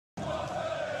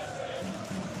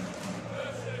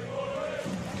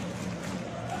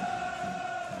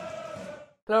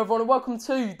Hello everyone and welcome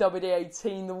to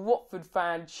WD18, the Watford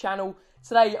fan channel.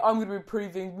 Today I'm going to be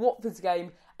previewing Watford's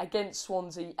game against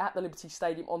Swansea at the Liberty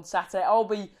Stadium on Saturday. I'll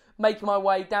be making my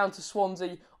way down to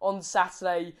Swansea on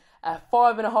Saturday, a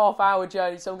 5.5 hour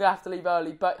journey, so I'm going to have to leave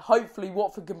early. But hopefully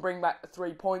Watford can bring back the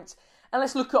 3 points. And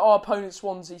let's look at our opponent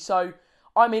Swansea. So,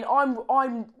 I mean, I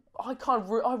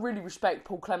really respect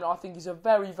Paul Clement. I think he's a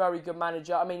very, very good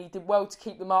manager. I mean, he did well to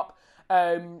keep them up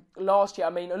last year. I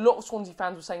mean, a lot of Swansea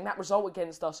fans were saying that result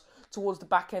against us towards the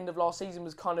back end of last season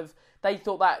was kind of, they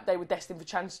thought that they were destined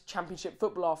for championship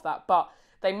football after that, but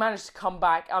they managed to come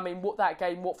back. I mean, that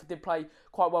game, Watford did play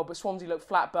quite well, but Swansea looked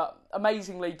flat, but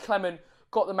amazingly, Clement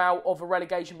got them out of a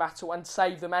relegation battle and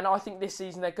saved them, and I think this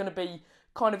season they're going to be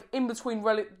kind of in between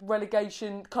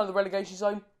relegation, kind of the relegation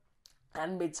zone,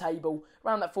 and mid-table,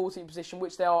 around that 14th position,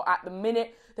 which they are at the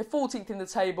minute. They're 14th in the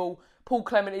table. Paul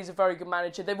Clement is a very good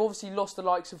manager. They've obviously lost the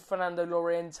likes of Fernando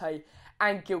Llorente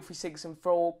and Gylfi Sigurdsson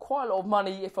for quite a lot of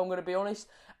money, if I'm going to be honest.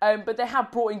 But they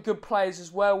have brought in good players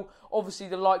as well. Obviously,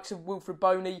 the likes of Wilfred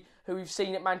Boney, who we've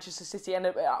seen at Manchester City,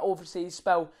 and obviously his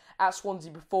spell at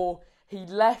Swansea before he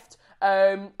left.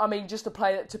 I mean, just a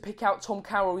player to pick out, Tom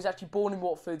Carroll, who's actually born in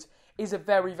Watford, is a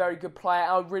very, very good player.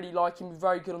 I really like him. He's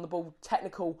very good on the ball,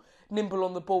 technical, nimble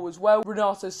on the ball as well.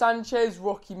 Renato Sanchez,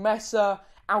 Rocky Mesa,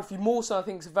 Alfie Mawson, I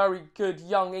think, is a very good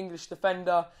young English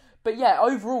defender. But yeah,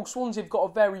 overall, Swansea have got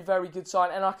a very, very good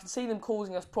side, and I can see them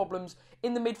causing us problems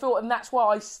in the midfield, and that's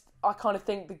why I kind of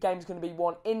think the game's going to be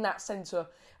won in that centre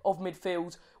of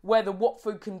midfield, whether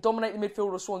Watford can dominate the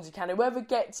midfield or Swansea can. Whoever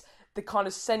gets the kind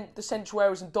of the central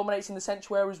areas and dominates in the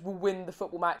central areas will win the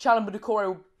football match. Chalobah Doucouré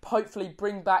will hopefully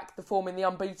bring back the form in the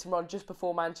unbeaten run just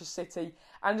before Manchester City.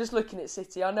 And just looking at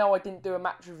City, I know I didn't do a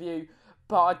match review,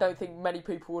 but I don't think many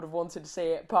people would have wanted to see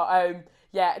it. But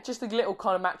yeah, just a little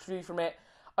kind of match review from it.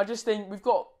 I just think we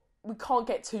can't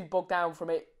get too bogged down from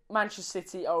it. Manchester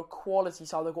City are a quality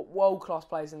side. They've got world-class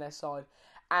players in their side.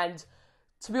 And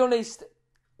to be honest,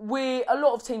 a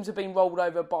lot of teams have been rolled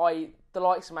over by the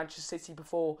likes of Manchester City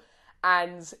before,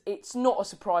 and it's not a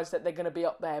surprise that they're going to be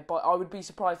up there, but I would be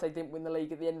surprised if they didn't win the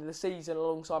league at the end of the season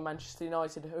alongside Manchester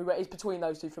United, who is between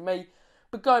those two for me.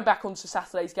 But going back onto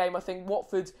Saturday's game, I think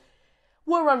Watford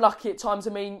were unlucky at times.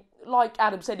 I mean, like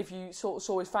Adam said, if you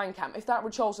saw his fan cam, if that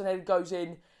Richarlison header goes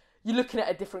in, you're looking at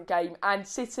a different game. And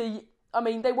City, I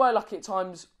mean, they were lucky at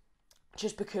times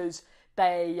just because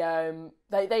they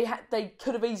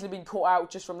could have easily been caught out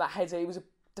just from that header. It was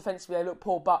defensively they looked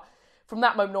poor, but from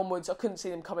that moment onwards, I couldn't see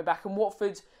them coming back. And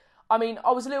Watford, I mean,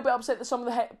 I was a little bit upset that some of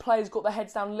the players got their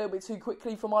heads down a little bit too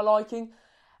quickly for my liking.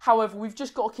 However, we've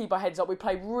just got to keep our heads up. We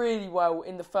played really well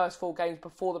in the first 4 games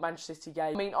before the Manchester City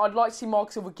game. I mean, I'd like to see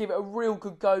Mark Silva give it a real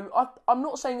good go. I'm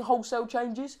not saying wholesale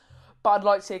changes, but I'd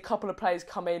like to see a couple of players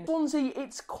come in. Swansea,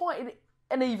 it's quite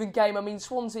an even game. I mean,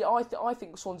 Swansea, I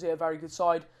think Swansea are a very good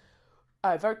side.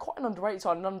 Quite an underrated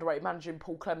side, an underrated manager in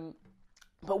Paul Clement.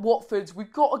 But Watford,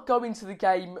 we've got to go into the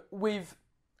game with,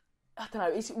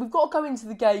 we've got to go into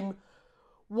the game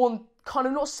one kind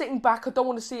of not sitting back. I don't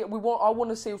want to see it. I want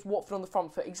to see Watford on the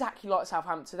front foot, exactly like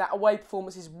Southampton. That away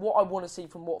performance is what I want to see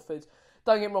from Watford.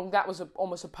 Don't get me wrong, that was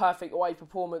almost a perfect away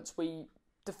performance. We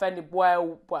defended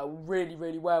well, really,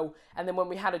 really well. And then when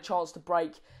we had a chance to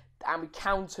break and we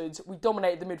countered, we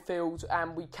dominated the midfield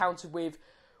and we countered with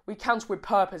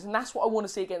purpose. And that's what I want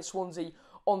to see against Swansea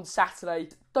on Saturday.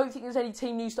 Don't think there's any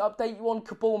team news to update you on.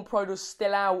 Cabal and Proda's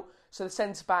still out, so the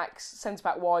centre-back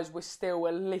wise, we're still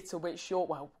a little bit short.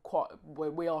 Well,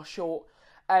 we are short.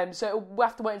 So we'll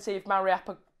have to wait and see if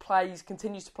Mariappa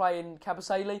continues to play in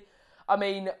Kabasele. I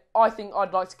mean, I think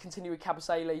I'd like to continue with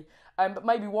Kabasele, but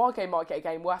maybe Wargate might get a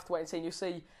game. We'll have to wait and see, and you'll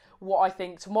see what I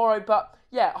think tomorrow. But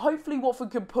yeah, hopefully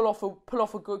Watford can pull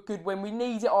off a good win. We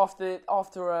need it after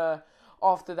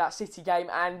that City game,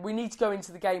 and we need to go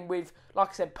into the game with,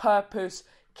 like I said, purpose.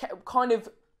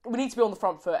 We need to be on the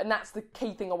front foot, and that's the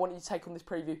key thing I want you to take on this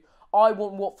preview. I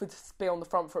want Watford to be on the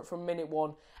front foot from minute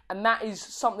 1, and that is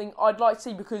something I'd like to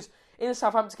see, because in the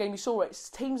Southampton game you saw it.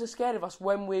 Teams are scared of us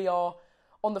when we are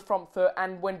on the front foot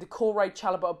and when Doucouré,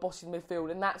 Chalobah are bossing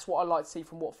midfield, and that's what I'd like to see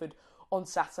from Watford on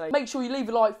Saturday. Make sure you leave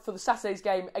a like for the Saturday's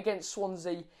game against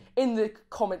Swansea in the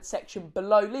comment section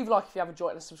below. Leave a like if you have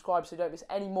enjoyed it and subscribe so you don't miss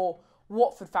any more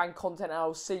Watford fan content, and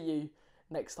I'll see you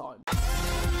next time.